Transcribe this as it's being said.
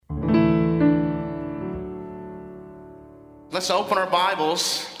Let's open our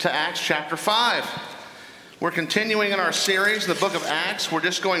Bibles to Acts chapter 5. We're continuing in our series, the book of Acts. We're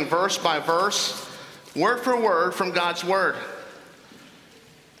just going verse by verse, word for word from God's word.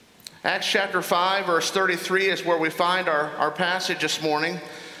 Acts chapter 5, verse 33 is where we find our passage this morning.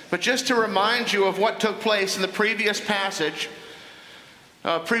 But just to remind you of what took place in the previous passages,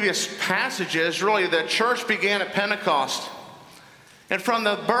 really, the church began at Pentecost. And from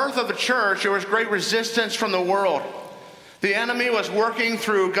the birth of the church, there was great resistance from the world. The enemy was working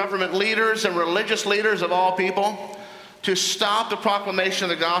through government leaders and religious leaders of all people to stop the proclamation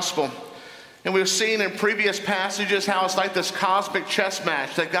of the gospel. And we've seen in previous passages how it's like this cosmic chess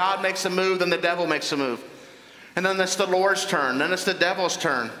match, that God makes a move, then the devil makes a move. And then it's the Lord's turn, then it's the devil's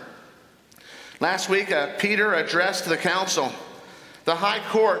turn. Last week, Peter addressed the council. The high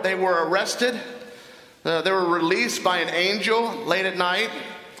court, they were arrested. They were released by an angel late at night.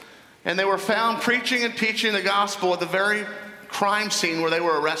 And they were found preaching and teaching the gospel at the very crime scene where they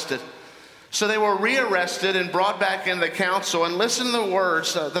were arrested. So they were rearrested and brought back into the council. And listen to the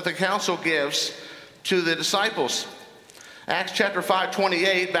words that the council gives to the disciples. Acts chapter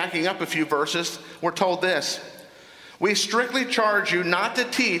 5:28, backing up a few verses, we're told this. We strictly charge you not to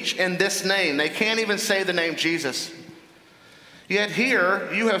teach in this name. They can't even say the name Jesus. Yet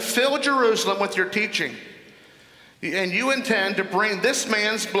here you have filled Jerusalem with your teaching. And you intend to bring this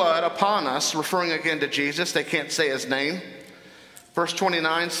man's blood upon us, referring again to Jesus. They can't say his name. Verse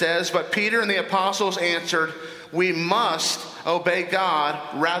 29 says, but Peter and the apostles answered, we must obey God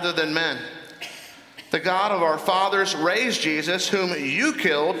rather than men. The God of our fathers raised Jesus, whom you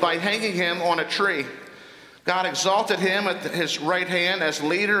killed by hanging him on a tree. God exalted him at his right hand as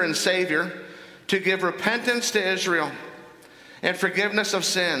leader and savior to give repentance to Israel and forgiveness of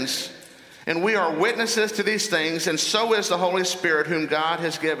sins. And we are witnesses to these things, and so is the Holy Spirit, whom God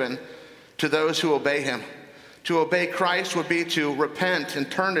has given to those who obey him. To obey Christ would be to repent and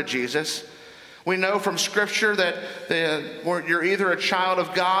turn to Jesus. We know from Scripture that you're either a child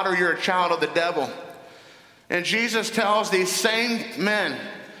of God or you're a child of the devil. And Jesus tells these same men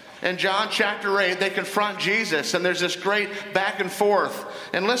in John chapter 8, they confront Jesus, and there's this great back and forth.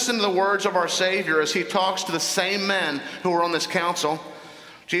 And listen to the words of our Savior as he talks to the same men who were on this council.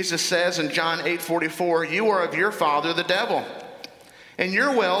 Jesus says in John 8:44, you are of your father, the devil, and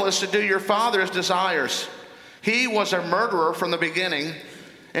your will is to do your father's desires. He was a murderer from the beginning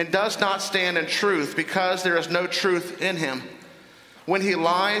and does not stand in truth because there is no truth in him. When he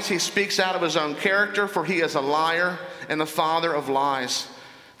lies, he speaks out of his own character, for he is a liar and the father of lies.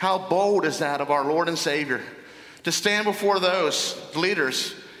 How bold is that of our Lord and Savior to stand before those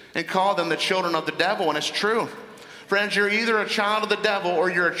leaders and call them the children of the devil, and it's true. Friends, you're either a child of the devil or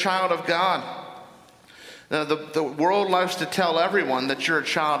you're a child of God. The world loves to tell everyone that you're a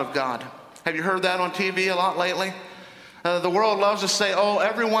child of God. Have you heard that on TV a lot lately? The world loves to say, oh,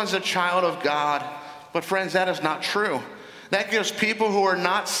 everyone's a child of God. But friends, that is not true. That gives people who are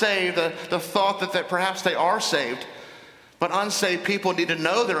not saved the thought that perhaps they are saved. But unsaved people need to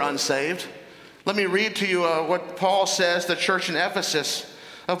know they're unsaved. Let me read to you what Paul says to the church in Ephesus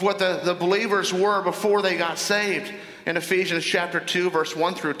of what the believers were before they got saved. In Ephesians chapter 2, verse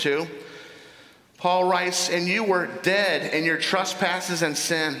 1 through 2, Paul writes, and you were dead in your trespasses and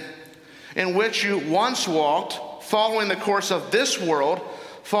sin, in which you once walked, following the course of this world,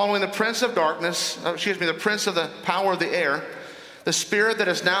 following the prince of darkness, the prince of the power of the air, the spirit that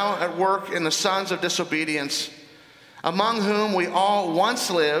is now at work in the sons of disobedience, among whom we all once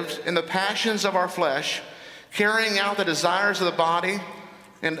lived in the passions of our flesh, carrying out the desires of the body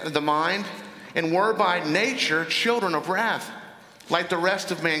and the mind, and were by nature children of wrath, like the rest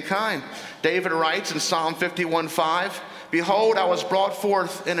of mankind. David writes in Psalm 51:5, behold, I was brought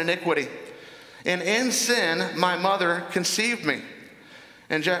forth in iniquity, and in sin my mother conceived me.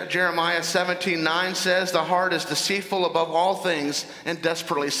 And Jeremiah 17:9 says, the heart is deceitful above all things and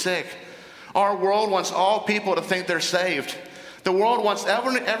desperately sick. Our world wants all people to think they're saved. The world wants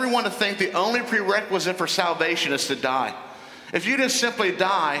everyone to think the only prerequisite for salvation is to die. If you just simply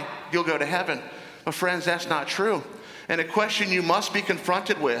die, you'll go to heaven. But friends, that's not true. And a question you must be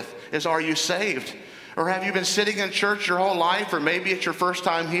confronted with is, are you saved? Or have you been sitting in church your whole life, or maybe it's your first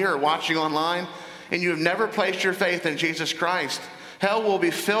time here or watching online, and you have never placed your faith in Jesus Christ? Hell will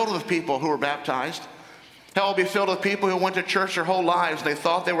be filled with people who were baptized. Hell will be filled with people who went to church their whole lives. They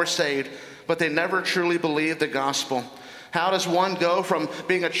thought they were saved, but they never truly believed the gospel. How does one go from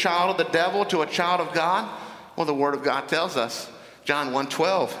being a child of the devil to a child of God? Well, the Word of God tells us. John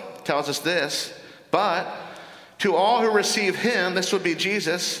 1:12 tells us this, but to all who receive him, this would be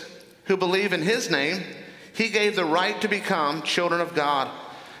Jesus, who believe in his name, he gave the right to become children of God.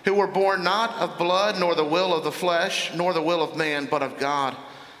 who were born not of blood, nor the will of the flesh, nor the will of man, but of God.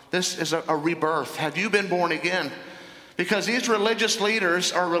 This is a rebirth. Have you been born again? Because these religious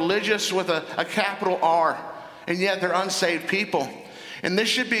leaders are religious with a capital R, and yet they're unsaved people. And this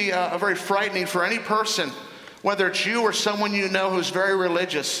should be very frightening for any person, whether it's you or someone you know who's very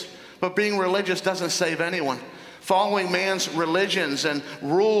religious. But being religious doesn't save anyone. Following man's religions and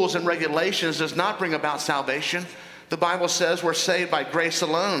rules and regulations does not bring about salvation. The Bible says we're saved by grace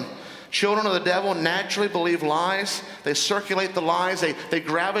alone. Children of the devil naturally believe lies. They circulate the lies. They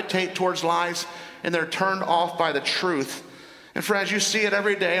gravitate towards lies, and they're turned off by the truth. And friends, you see it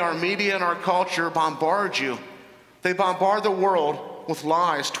every day. Our media and our culture bombard you. They bombard the world with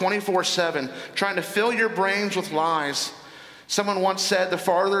lies 24/7, trying to fill your brains with lies. Someone once said, the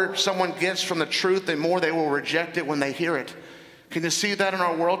farther someone gets from the truth, the more they will reject it when they hear it. Can you see that in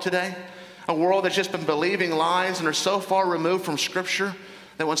our world today? A world that's just been believing lies and are so far removed from Scripture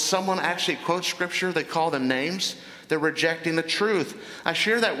that when someone actually quotes Scripture, they call them names. They're rejecting the truth. I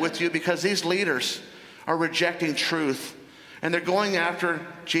share that with you because these leaders are rejecting truth. And they're going after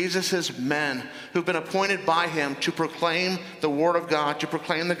Jesus' men who've been appointed by him to proclaim the Word of God, to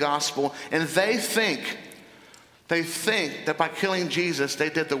proclaim the gospel. And they think that by killing Jesus,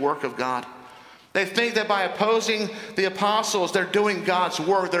 they did the work of God. They think that by opposing the apostles, they're doing God's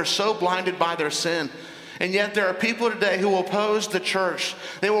work. They're so blinded by their sin. And yet there are people today who will oppose the church.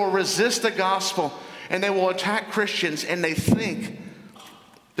 They will resist the gospel, and they will attack Christians, and they think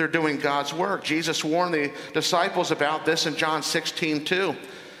they're doing God's work. Jesus warned the disciples about this in John 16:2.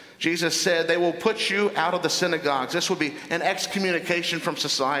 Jesus said, they will put you out of the synagogues. This will be an excommunication from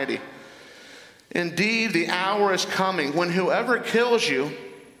society. Indeed, the hour is coming when whoever kills you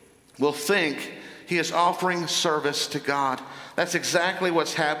will think he is offering service to God. That's exactly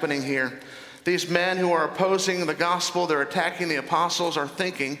what's happening here. These men who are opposing the gospel, they're attacking the apostles, are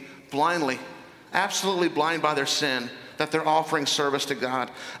thinking blindly, absolutely blind by their sin, that they're offering service to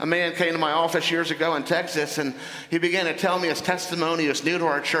God. A man came to my office years ago in Texas, and he began to tell me his testimony. He was new to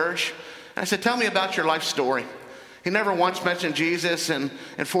our church. And I said, tell me about your life story. He never once mentioned Jesus in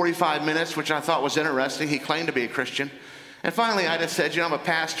 45 minutes, which I thought was interesting. He claimed to be a Christian. And finally, I just said, I'm a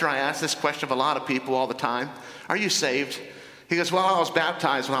pastor. I ask this question of a lot of people all the time. Are you saved? He goes, well, I was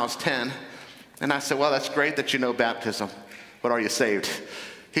baptized when I was 10. And I said, well, that's great that you know baptism, but are you saved?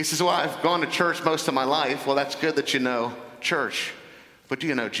 He says, well, I've gone to church most of my life. Well, that's good that you know church, but do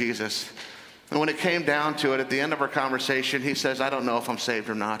you know Jesus? And when it came down to it, at the end of our conversation, he says, I don't know if I'm saved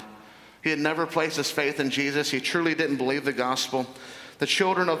or not. He had never placed his faith in Jesus. He truly didn't believe the gospel. The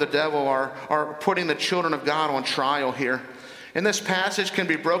children of the devil are putting the children of God on trial here. And this passage can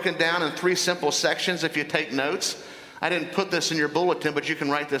be broken down in 3 simple sections if you take notes. I didn't put this in your bulletin, but you can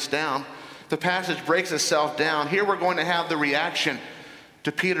write this down. The passage breaks itself down. Here we're going to have the reaction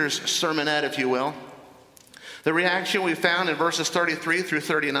to Peter's sermonette, if you will. The reaction we found in verses 33 through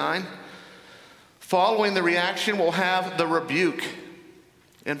 39. Following the reaction, we'll have the rebuke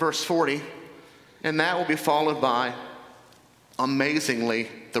in verse 40, and that will be followed by, amazingly,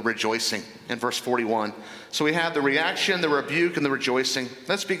 the rejoicing in verse 41. So we have the reaction, the rebuke, and the rejoicing.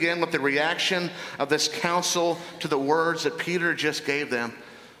 Let's begin with the reaction of this council to the words that Peter just gave them.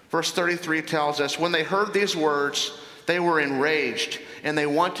 Verse 33 tells us, when they heard these words, they were enraged, and they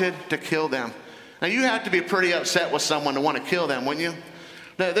wanted to kill them. Now, you have to be pretty upset with someone to want to kill them, wouldn't you?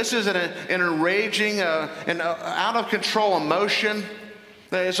 Now, this is an enraging, an out-of-control emotion.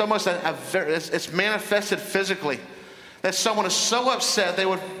 It's almost it's manifested physically. That someone is so upset, they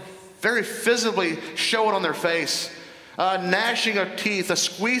would very visibly show it on their face. A gnashing of teeth, a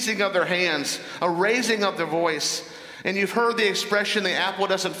squeezing of their hands, a raising of their voice. And you've heard the expression, the apple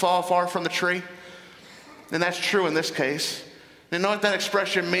doesn't fall far from the tree. And that's true in this case. You know what that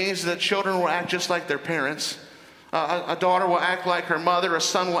expression means? That children will act just like their parents. A daughter will act like her mother. A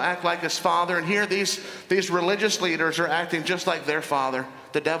son will act like his father. And here these religious leaders are acting just like their father,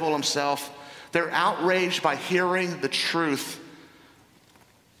 the devil himself. They're outraged by hearing the truth.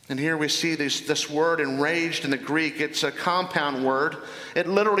 And here we see this word enraged in the Greek. It's a compound word. It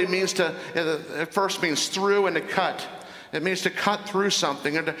literally means it first means through and to cut. It means to cut through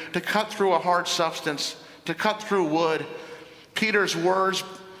something, or to cut through a hard substance, to cut through wood. Peter's words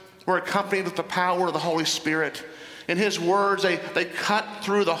were accompanied with the power of the Holy Spirit. In his words, they cut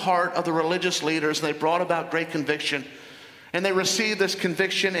through the heart of the religious leaders, and they brought about great conviction. And they received this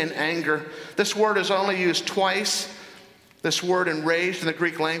conviction in anger. This word is only used twice. This word enraged in the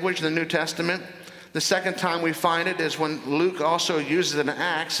Greek language in the New Testament. The second time we find it is when Luke also uses it in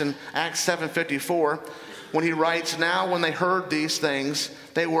Acts 7:54, when he writes, now when they heard these things,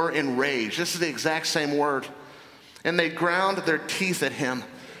 they were enraged. This is the exact same word. And they ground their teeth at him.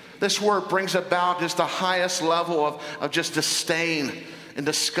 This word brings about just the highest level of just disdain and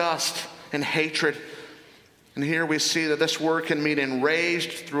disgust and hatred. And here we see that this word can mean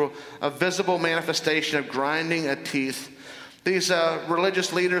enraged through a visible manifestation of grinding of teeth. These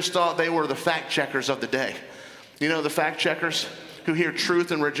religious leaders thought they were the fact checkers of the day. You know, the fact checkers who hear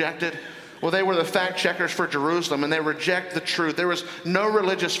truth and reject it? Well, they were the fact checkers for Jerusalem, and they reject the truth. There was no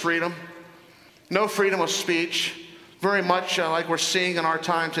religious freedom, no freedom of speech, very much like we're seeing in our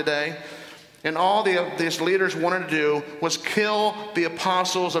time today. And all these leaders wanted to do was kill the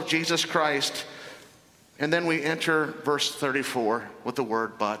apostles of Jesus Christ. And then we enter verse 34 with the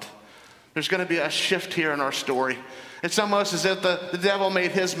word but. There's going to be a shift here in our story. It's almost as if the devil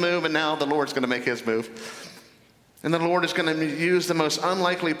made his move and now the Lord's going to make his move. And the Lord is going to use the most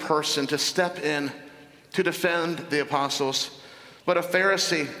unlikely person to step in to defend the apostles. But a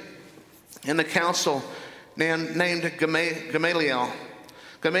Pharisee in the council named Gamaliel.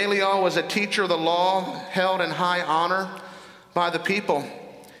 Gamaliel was a teacher of the law held in high honor by the people.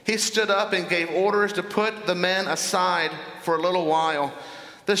 He stood up and gave orders to put the men aside for a little while.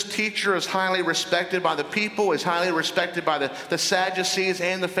 This teacher is highly respected by the people, is highly respected by the Sadducees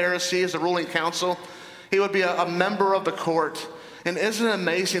and the Pharisees, the ruling council. He would be a member of the court. And isn't it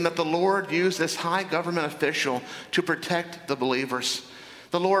amazing that the Lord used this high government official to protect the believers?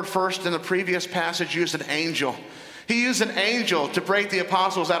 The Lord first in the previous passage used an angel. He used an angel to break the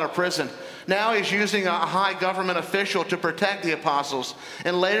apostles out of prison. Now he's using a high government official to protect the apostles.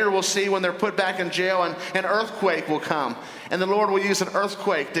 And later we'll see when they're put back in jail, and an earthquake will come. And the Lord will use an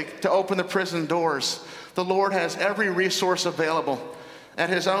earthquake to open the prison doors. The Lord has every resource available at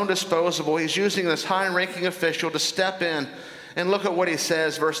his own disposal. He's using this high-ranking official to step in. And look at what he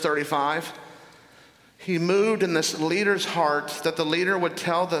says, verse 35. He moved in this leader's heart that the leader would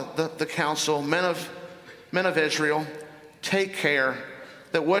tell the council, men of Israel, take care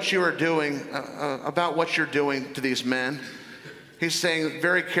that what you are doing, about what you're doing to these men. He's saying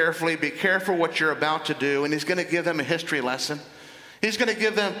very carefully, be careful what you're about to do. And he's going to give them a history lesson. He's going to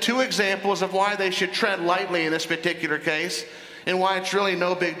give them two examples of why they should tread lightly in this particular case and why it's really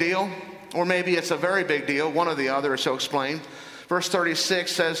no big deal. Or maybe it's a very big deal, one or the other, so explained. Verse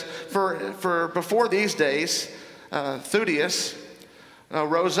 36 says, for before these days, Theudas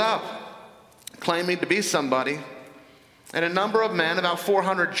rose up, claiming to be somebody. And a number of men, about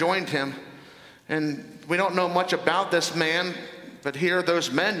 400, joined him. And we don't know much about this man, but here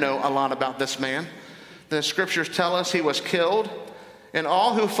those men know a lot about this man. The scriptures tell us he was killed, and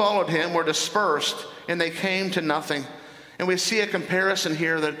all who followed him were dispersed, and they came to nothing. And we see a comparison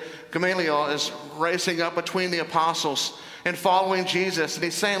here that Gamaliel is raising up between the apostles and following Jesus. And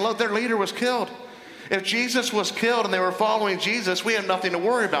he's saying, look, their leader was killed. If Jesus was killed and they were following Jesus, we have nothing to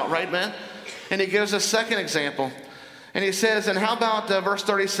worry about, right, man? And he gives a second example. And he says, and how about verse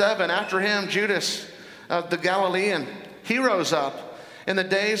 37? After him, Judas, the Galilean, he rose up in the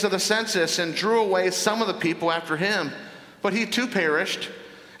days of the census and drew away some of the people after him. But he too perished,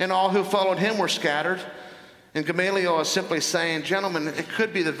 and all who followed him were scattered. And Gamaliel is simply saying, gentlemen, it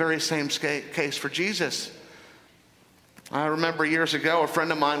could be the very same case for Jesus. I remember years ago, a friend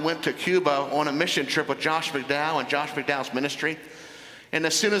of mine went to Cuba on a mission trip with Josh McDowell and Josh McDowell's ministry. And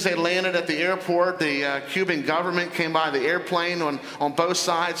as soon as they landed at the airport, the Cuban government came by the airplane on both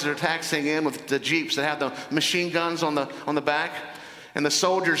sides. They're taxiing in with the jeeps that had the machine guns on the back. And the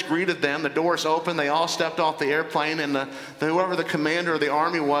soldiers greeted them. The doors opened. They all stepped off the airplane. And whoever the commander of the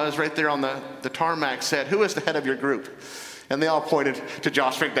army was right there on the tarmac said, who is the head of your group? And they all pointed to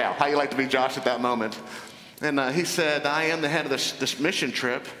Josh McDowell. How you like to be Josh at that moment? And he said, I am the head of this mission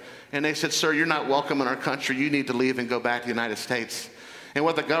trip. And they said, sir, you're not welcome in our country. You need to leave and go back to the United States. And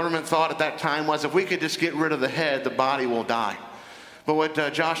what the government thought at that time was, if we could just get rid of the head, the body will die. But what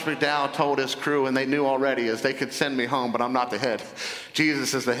Josh McDowell told his crew, and they knew already, is they could send me home, but I'm not the head.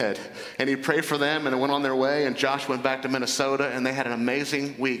 Jesus is the head. And he prayed for them, and they went on their way, and Josh went back to Minnesota, and they had an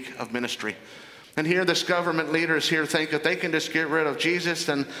amazing week of ministry. And here, this government leaders here think that they can just get rid of Jesus,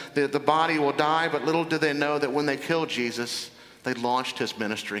 and the body will die, but little do they know that when they killed Jesus, they launched his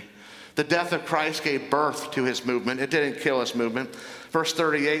ministry. The death of Christ gave birth to his movement. It didn't kill his movement. Verse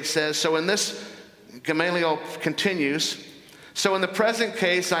 38 says, so in this, Gamaliel continues, so in the present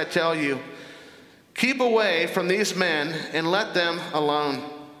case, I tell you, keep away from these men and let them alone.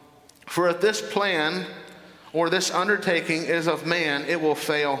 For if this plan or this undertaking is of man, it will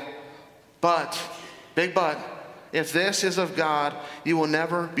fail. But, big but, if this is of God, you will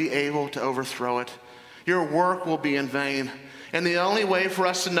never be able to overthrow it. Your work will be in vain. And the only way for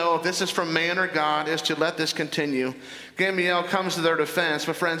us to know if this is from man or God is to let this continue. Gamaliel comes to their defense,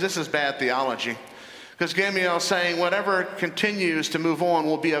 but friends, this is bad theology. Because Gamaliel is saying whatever continues to move on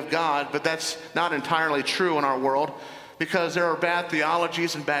will be of God, but that's not entirely true in our world, because there are bad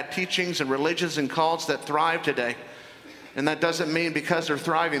theologies and bad teachings and religions and cults that thrive today. And that doesn't mean because they're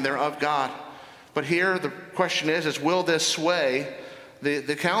thriving, they're of God. But here the question is will this sway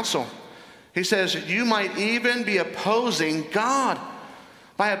the council? He says, you might even be opposing God.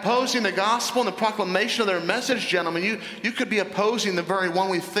 By opposing the gospel and the proclamation of their message, gentlemen, you could be opposing the very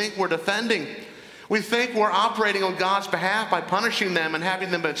one we think we're defending. We think we're operating on God's behalf by punishing them and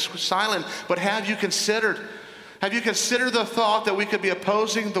having them be silent. But have you considered the thought that we could be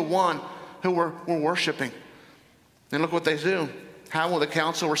opposing the one who we're worshiping? And look what they do. How will the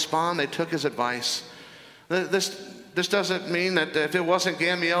council respond? They took his advice. This doesn't mean that if it wasn't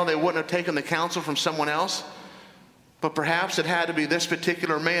Gamaliel, they wouldn't have taken the counsel from someone else. But perhaps it had to be this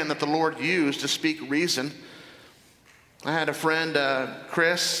particular man that the Lord used to speak reason. I had a friend,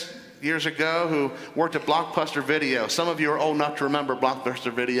 Chris, years ago, who worked at Blockbuster Video. Some of you are old enough to remember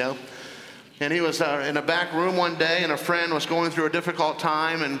Blockbuster Video. And he was in a back room one day, and a friend was going through a difficult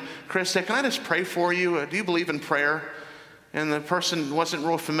time, and Chris said, can I just pray for you? Do you believe in prayer? And the person wasn't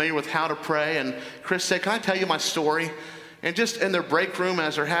real familiar with how to pray, and Chris said, can I tell you my story? And just in their break room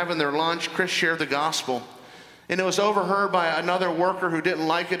as they're having their lunch, Chris shared the gospel. And it was overheard by another worker who didn't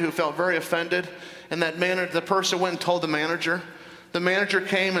like it, who felt very offended, and the person went and told the manager. The manager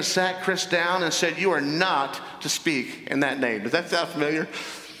came and sat Chris down and said, you are not to speak in that name. Does that sound familiar?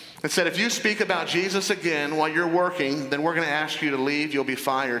 And said, if you speak about Jesus again while you're working, then we're going to ask you to leave. You'll be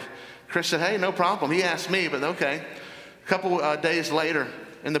fired. Chris said, hey, no problem. He asked me, but okay. A couple days later,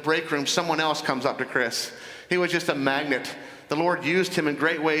 in the break room, someone else comes up to Chris. He was just a magnet. The Lord used him in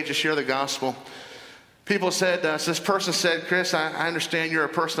great ways to share the gospel. People said, this person said, Chris, I understand you're a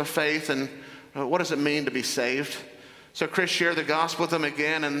person of faith, and what does it mean to be saved? So Chris shared the gospel with them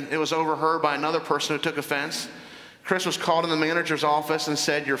again, and it was overheard by another person who took offense. Chris was called in the manager's office and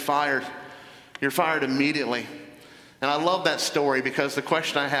said, you're fired. You're fired immediately. And I love that story because the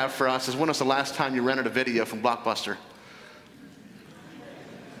question I have for us is, when was the last time you rented a video from Blockbuster?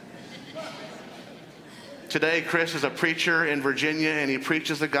 Today, Chris is a preacher in Virginia, and he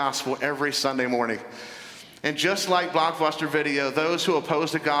preaches the gospel every Sunday morning. And just like Blockbuster Video, those who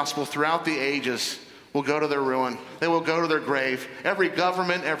oppose the gospel throughout the ages will go to their ruin. They will go to their grave. Every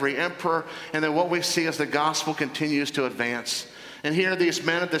government, every emperor, and then what we see as the gospel continues to advance. And here these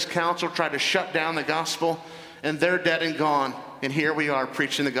men at this council tried to shut down the gospel, and they're dead and gone. And here we are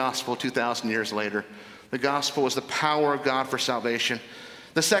preaching the gospel 2,000 years later. The gospel is the power of God for salvation.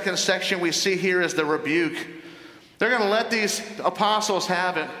 The second section we see here is the rebuke. They're going to let these apostles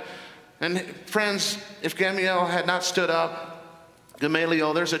have it. And friends, if Gamaliel had not stood up,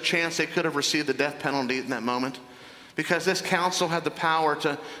 Gamaliel, there's a chance they could have received the death penalty in that moment, because this council had the power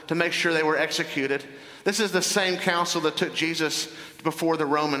to make sure they were executed. This is the same council that took Jesus before the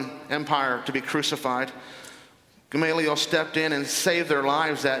Roman Empire to be crucified. Gamaliel stepped in and saved their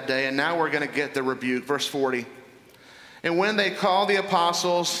lives that day, and now we're going to get the rebuke. Verse 40. And when they called the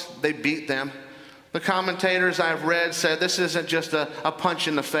apostles, they beat them. The commentators I've read said this isn't just a punch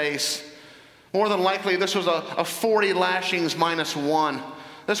in the face. More than likely, this was a 40 lashings minus 1.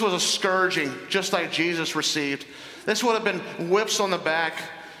 This was a scourging, just like Jesus received. This would have been whips on the back.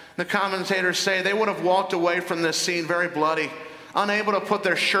 The commentators say they would have walked away from this scene very bloody, unable to put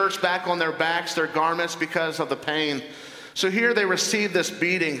their shirts back on their backs, their garments, because of the pain. So here they received this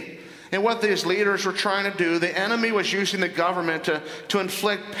beating. And what these leaders were trying to do, the enemy was using the government to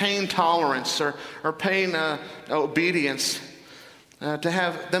inflict pain tolerance or pain obedience. To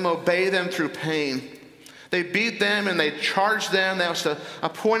have them obey them through pain. They beat them and they charged them. That was a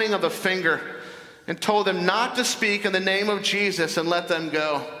pointing of the finger, and told them not to speak in the name of Jesus and let them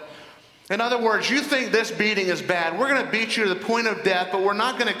go. In other words, you think this beating is bad. We're going to beat you to the point of death, but we're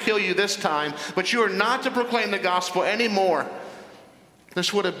not going to kill you this time. But you are not to proclaim the gospel anymore.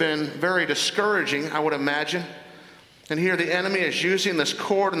 This would have been very discouraging, I would imagine. And here the enemy is using this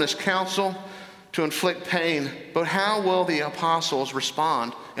court and this council to inflict pain. But how will the apostles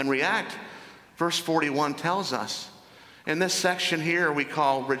respond and react? Verse 41 tells us. In this section here we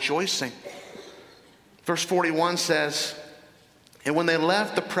call rejoicing. Verse 41 says, and when they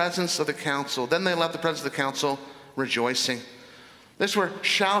left the presence of the council, then they left the presence of the council rejoicing. These were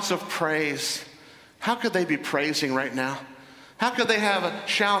shouts of praise. How could they be praising right now? How could they have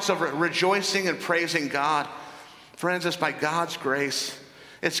shouts of rejoicing and praising God? Friends, it's by God's grace.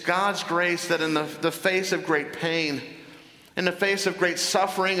 It's God's grace that in the face of great pain, in the face of great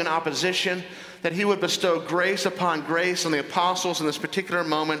suffering and opposition, that he would bestow grace upon grace on the apostles in this particular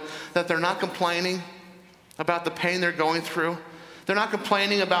moment, that they're not complaining about the pain they're going through, They're not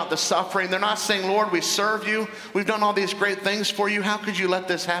complaining about the suffering. They're not saying, Lord, we serve you. We've done all these great things for you. How could you let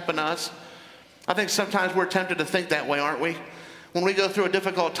this happen to us? I think sometimes we're tempted to think that way, aren't we? When we go through a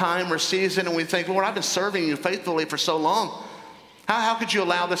difficult time or season and we think, Lord, I've been serving you faithfully for so long. How could you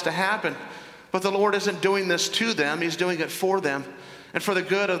allow this to happen? But the Lord isn't doing this to them. He's doing it for them and for the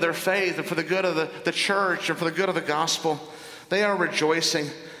good of their faith and for the good of the church and for the good of the gospel. They are rejoicing.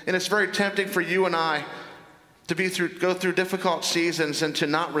 And it's very tempting for you and I to go through difficult seasons and to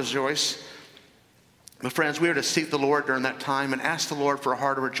not rejoice. But friends, we are to seek the Lord during that time and ask the Lord for a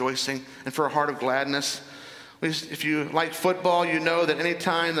heart of rejoicing and for a heart of gladness. If you like football, you know that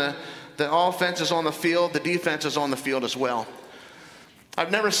anytime the offense is on the field, the defense is on the field as well. I've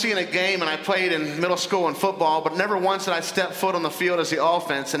never seen a game, and I played in middle school in football, but never once did I step foot on the field as the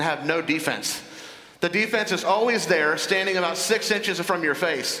offense and have no defense. The defense is always there, standing about 6 inches from your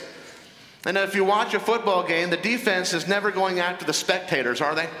face. And if you watch a football game, the defense is never going after the spectators,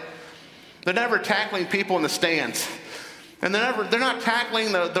 are they? They're never tackling people in the stands. And they're not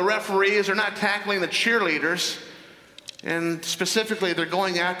tackling the referees, they're not tackling the cheerleaders. And specifically, they're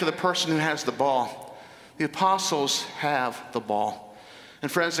going after the person who has the ball. The apostles have the ball.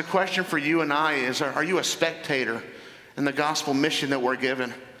 And friends, the question for you and I is, are you a spectator in the gospel mission that we're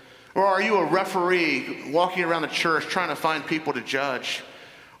given? Or are you a referee walking around the church trying to find people to judge?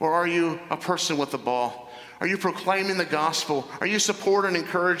 Or are you a person with the ball? Are you proclaiming the gospel? Are you supporting and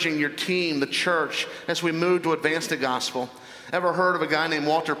encouraging your team, the church, as we move to advance the gospel? Ever heard of a guy named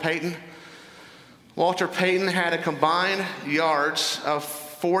Walter Payton? Walter Payton had a combined yards of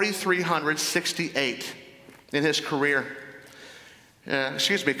 4,368 in his career.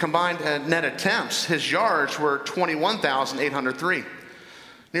 Combined net attempts. His yards were 21,803.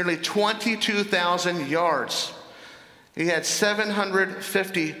 Nearly 22,000 yards. He had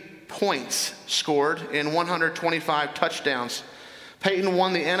 750 points scored in 125 touchdowns. Payton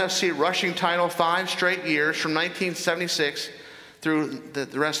won the NFC rushing title 5 straight years from 1976 through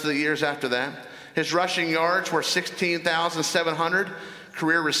the rest of the years after that. His rushing yards were 16,700.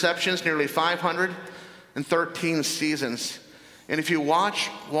 Career receptions, nearly 500 in 13 seasons. And if you watch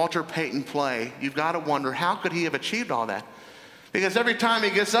Walter Payton play, you've got to wonder, how could he have achieved all that? Because every time he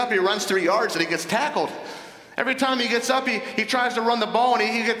gets up, he runs 3 yards and he gets tackled. Every time he gets up, he tries to run the ball and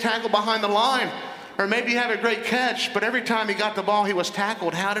he gets tackled behind the line. Or maybe he had a great catch, but every time he got the ball, he was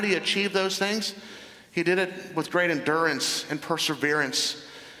tackled. How did he achieve those things? He did it with great endurance and perseverance.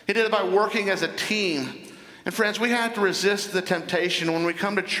 He did it by working as a team. And friends, we have to resist the temptation when we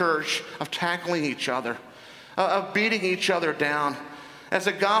come to church of tackling each other, of beating each other down. As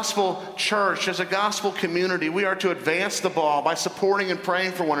a gospel church, as a gospel community, we are to advance the ball by supporting and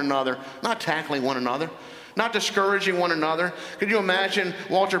praying for one another, not tackling one another, not discouraging one another. Could you imagine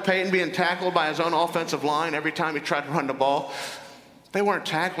Walter Payton being tackled by his own offensive line every time he tried to run the ball? They weren't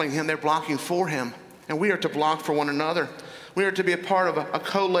tackling him, they're blocking for him. And we are to block for one another. We are to be a part of a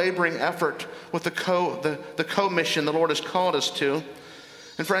co-laboring effort with the co-mission the Lord has called us to.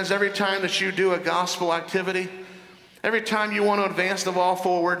 And friends, every time that you do a gospel activity, every time you want to advance the ball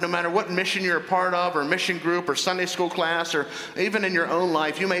forward, no matter what mission you're a part of, or mission group, or Sunday school class, or even in your own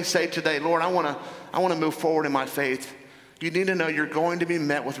life, you may say today, Lord, I want to move forward in my faith. You need to know you're going to be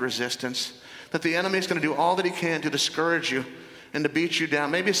met with resistance, that the enemy is going to do all that he can to discourage you and to beat you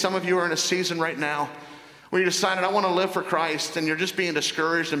down. Maybe some of you are in a season right now where you decided, I want to live for Christ, and you're just being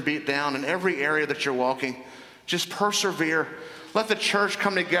discouraged and beat down in every area that you're walking. Just persevere. Let the church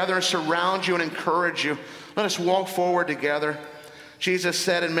come together and surround you and encourage you. Let us walk forward together. Jesus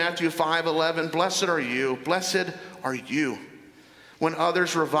said in Matthew 5:11, blessed are you when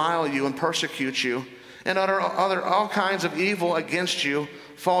others revile you and persecute you and utter all kinds of evil against you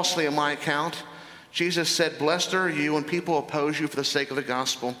falsely on my account. Jesus said, blessed are you when people oppose you for the sake of the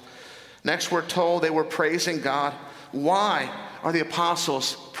gospel. Next, we're told they were praising God. Why are the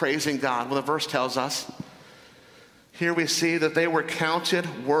apostles praising God? Well, the verse tells us. Here we see that they were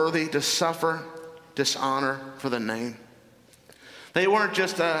counted worthy to suffer dishonor for the name. They weren't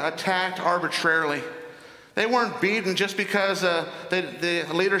just attacked arbitrarily. They weren't beaten just because the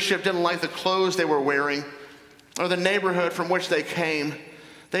leadership didn't like the clothes they were wearing or the neighborhood from which they came.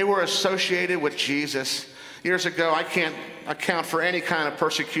 They were associated with Jesus. Years ago, I can't account for any kind of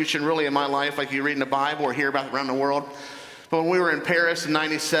persecution really in my life like you read in the Bible or hear about around the world. But when we were in Paris in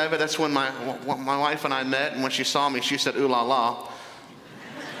 '97, that's when my wife and I met, and when she saw me, she said, ooh la la.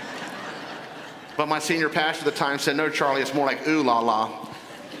 But my senior pastor at the time said, no, Charlie, it's more like ooh la la.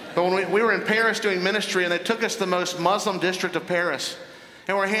 But when we were in Paris doing ministry, and they took us to the most Muslim district of Paris,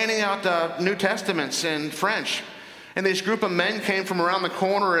 and we're handing out New Testaments in French. And these group of men came from around the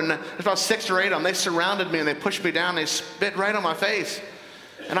corner, and there's about 6 or 8 of them. They surrounded me, and they pushed me down, and they spit right on my face.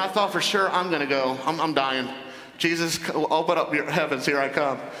 And I thought for sure, I'm going to go. I'm dying. Jesus, open up your heavens, here I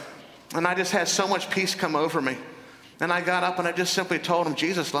come. And I just had so much peace come over me. And I got up, and I just simply told them,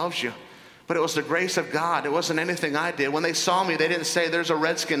 Jesus loves you. But it was the grace of God. It wasn't anything I did. When they saw me, they didn't say, there's a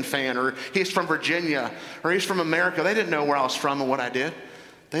Redskin fan, or he's from Virginia, or he's from America. They didn't know where I was from and what I did.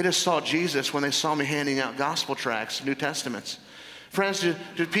 They just saw Jesus when they saw me handing out gospel tracts, New Testaments. Friends,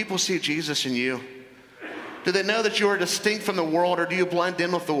 do people see Jesus in you? Do they know that you are distinct from the world, or do you blend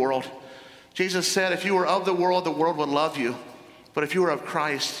in with the world? Jesus said, if you were of the world would love you. But if you were of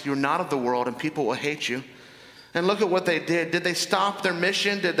Christ, you're not of the world, and people will hate you. And look at what they did. Did they stop their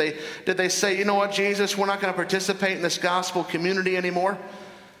mission? Did they say, you know what, Jesus, we're not going to participate in this gospel community anymore?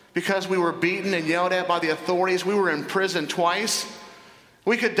 Because we were beaten and yelled at by the authorities. We were in prison twice.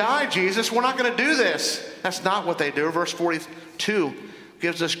 We could die, Jesus. We're not going to do this. That's not what they do. Verse 42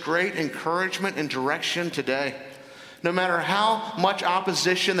 gives us great encouragement and direction today. No matter how much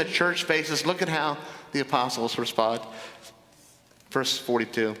opposition the church faces, look at how the apostles respond. Verse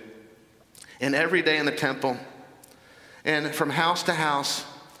 42. And every day in the temple and from house to house,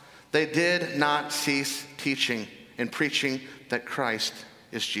 they did not cease teaching and preaching that Christ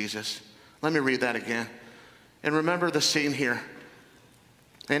is Jesus. Let me read that again. And remember the scene here.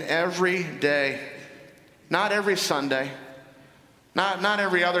 And every day, not every Sunday, not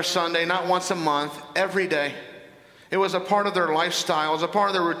every other Sunday, not once a month, every day. It was a part of their lifestyle. It was a part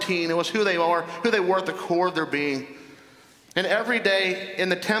of their routine. It was who they were at the core of their being. And every day in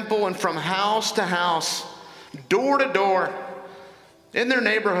the temple and from house to house, door to door, in their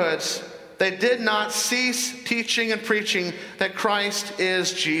neighborhoods, they did not cease teaching and preaching that Christ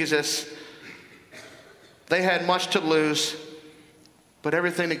is Jesus. They had much to lose, but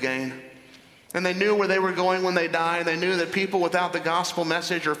everything to gain. And they knew where they were going when they died. They knew that people without the gospel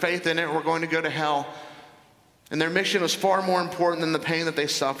message or faith in it were going to go to hell. And their mission was far more important than the pain that they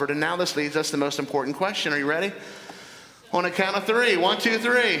suffered. And now this leads us to the most important question. Are you ready? On a count of 3. 1, 2,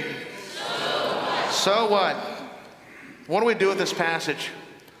 3. So what? What do we do with this passage?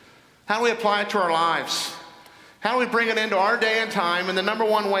 How do we apply it to our lives? How do we bring it into our day and time? And the number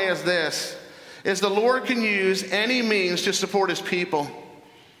one way is this, is the Lord can use any means to support his people.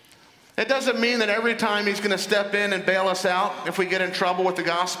 It doesn't mean that every time he's going to step in and bail us out if we get in trouble with the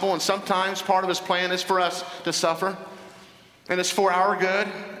gospel. And sometimes part of his plan is for us to suffer. And it's for our good.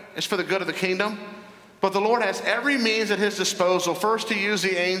 It's for the good of the kingdom. But the Lord has every means at his disposal. First he used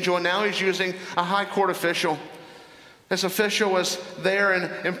the angel, and now he's using a high court official. This official was there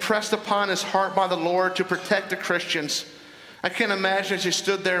and impressed upon his heart by the Lord to protect the Christians. I can't imagine as he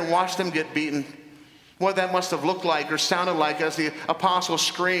stood there and watched them get beaten, what that must have looked like or sounded like as the apostles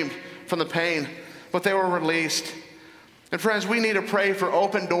screamed from the pain. But they were released. And friends, we need to pray for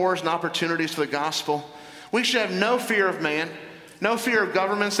open doors and opportunities for the gospel. We should have no fear of man, no fear of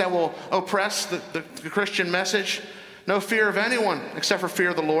governments that will oppress the Christian message, no fear of anyone except for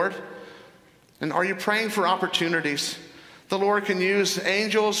fear of the Lord. And are you praying for opportunities? The Lord can use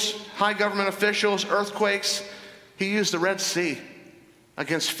angels, high government officials, earthquakes. He used the Red Sea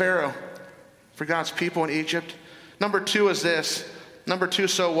against Pharaoh for God's people in Egypt. Number 2 is this. Number 2,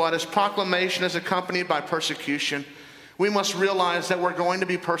 so what? Is proclamation is accompanied by persecution. We must realize that we're going to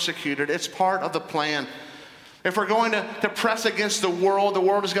be persecuted. It's part of the plan. If we're going to press against the world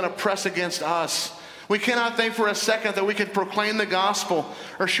is going to press against us. We cannot think for a second that we can proclaim the gospel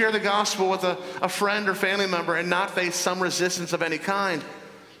or share the gospel with a friend or family member and not face some resistance of any kind.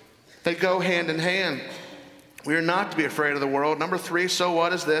 They go hand in hand. We are not to be afraid of the world. Number 3, so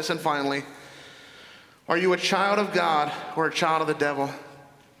what is this? And finally, are you a child of God or a child of the devil?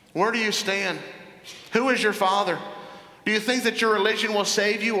 Where do you stand? Who is your father? Do you think that your religion will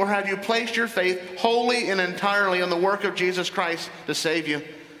save you, or have you placed your faith wholly and entirely on the work of Jesus Christ to save you?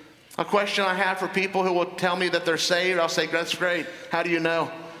 A question I have for people who will tell me that they're saved, I'll say, that's great. How do you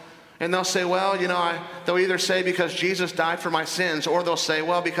know? And they'll say, well, they'll either say because Jesus died for my sins, or they'll say,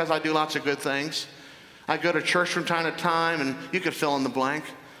 well, because I do lots of good things. I go to church from time to time, and you could fill in the blank.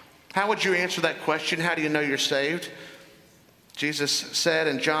 How would you answer that question? How do you know you're saved? Jesus said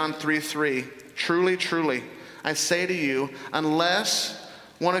in John 3:3, truly, truly, I say to you, unless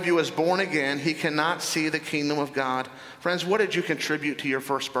one of you is born again, he cannot see the kingdom of God. Friends, what did you contribute to your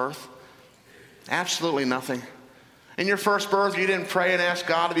first birth? Absolutely nothing. In your first birth, you didn't pray and ask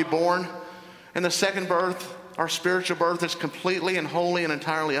God to be born. In the second birth, our spiritual birth is completely and wholly and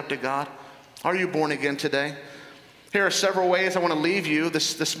entirely up to God. Are you born again today? Here are several ways I want to leave you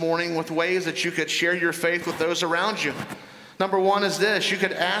this morning with ways that you could share your faith with those around you. Number 1 is this. You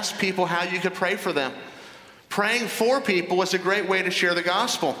could ask people how you could pray for them. Praying for people is a great way to share the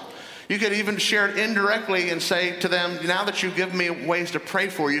gospel. You could even share it indirectly and say to them, now that you've given me ways to pray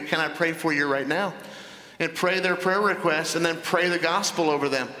for you, can I pray for you right now? And pray their prayer requests and then pray the gospel over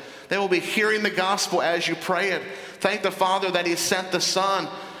them. They will be hearing the gospel as you pray it. Thank the Father that he sent the Son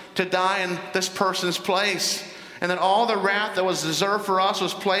to die in this person's place. And that all the wrath that was deserved for us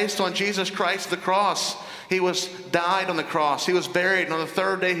was placed on Jesus Christ the cross. He died on the cross. He was buried, and on the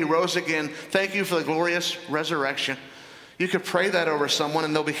third day he rose again. Thank you for the glorious resurrection. You could pray that over someone,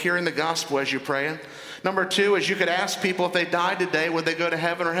 and they'll be hearing the gospel as you pray it. Number two is you could ask people if they died today, would they go to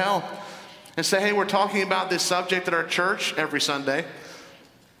heaven or hell? And say, hey, we're talking about this subject at our church every Sunday.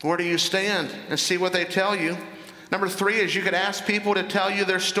 Where do you stand? And see what they tell you. Number three is you could ask people to tell you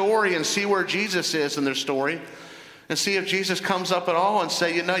their story and see where Jesus is in their story. And see if Jesus comes up at all and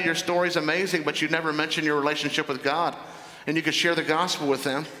say, you know, your story's amazing, but you never mentioned your relationship with God. And you could share the gospel with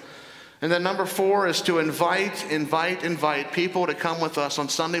them. And then number four is to invite people to come with us on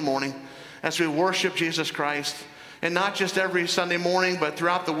Sunday morning as we worship Jesus Christ. And not just every Sunday morning, but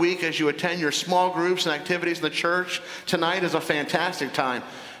throughout the week as you attend your small groups and activities in the church. Tonight is a fantastic time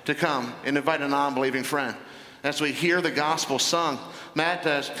to come and invite a non-believing friend as we hear the gospel sung. Matt,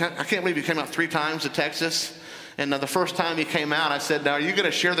 I can't believe you came out 3 times to Texas. And the first time he came out, I said, now, are you going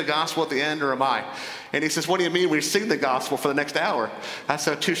to share the gospel at the end, or am I? And he says, what do you mean we sing the gospel for the next hour? I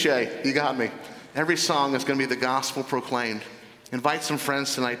said, touche, you got me. Every song is going to be the gospel proclaimed. Invite some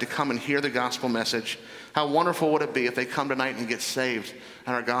friends tonight to come and hear the gospel message. How wonderful would it be if they come tonight and get saved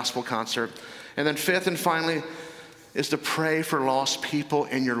at our gospel concert? And then fifth and finally is to pray for lost people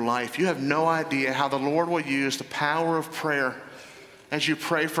in your life. You have no idea how the Lord will use the power of prayer as you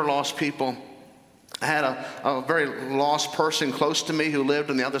pray for lost people. I had a very lost person close to me who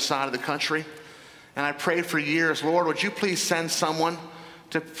lived on the other side of the country. And I prayed for years, Lord, would you please send someone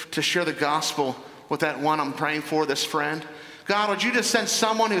to share the gospel with that one I'm praying for, this friend? God, would you just send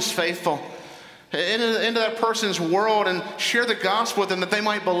someone who's faithful into that person's world and share the gospel with them that they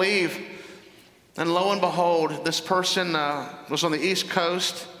might believe? And lo and behold, this person was on the East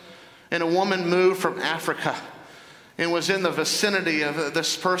Coast, and a woman moved from Africa and was in the vicinity of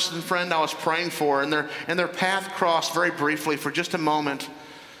this friend I was praying for, and their path crossed very briefly for just a moment.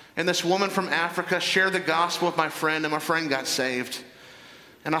 And this woman from Africa shared the gospel with my friend, and my friend got saved.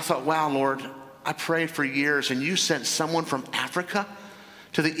 And I thought, wow, Lord, I prayed for years, and you sent someone from Africa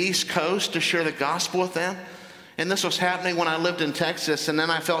to the East Coast to share the gospel with them? And this was happening when I lived in Texas, and then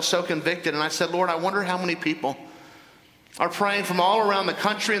I felt so convicted, and I said, Lord, I wonder how many people are praying from all around the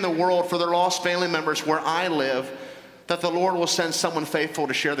country and the world for their lost family members where I live, that the Lord will send someone faithful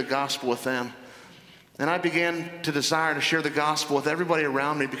to share the gospel with them. And I began to desire to share the gospel with everybody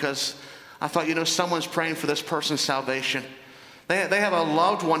around me because I thought, you know, someone's praying for this person's salvation. They have a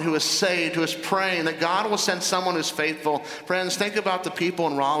loved one who is saved, who is praying that God will send someone who's faithful. Friends, think about the people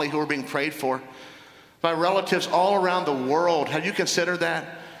in Raleigh who are being prayed for by relatives all around the world. Have you considered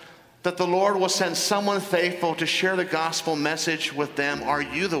that? That the Lord will send someone faithful to share the gospel message with them. Are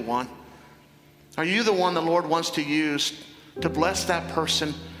you the one? Are you the one the Lord wants to use to bless that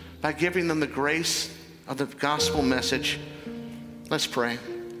person by giving them the grace of the gospel message? Let's pray.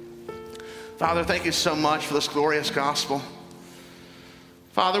 Father, thank you so much for this glorious gospel.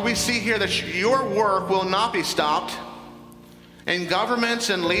 Father, we see here that your work will not be stopped. And governments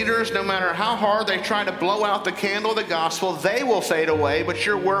and leaders, no matter how hard they try to blow out the candle of the gospel, they will fade away, but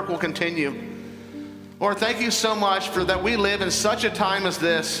your work will continue. Lord, thank you so much for that we live in such a time as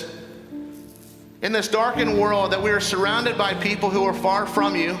this. In this darkened world, that we are surrounded by people who are far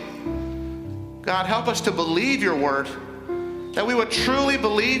from you. God, help us to believe your word, that we would truly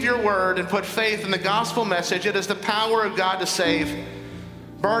believe your word and put faith in the gospel message. It is the power of God to save.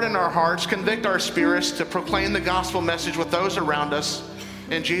 Burden our hearts, convict our spirits to proclaim the gospel message with those around us.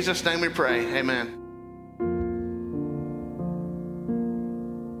 In Jesus' name we pray, amen.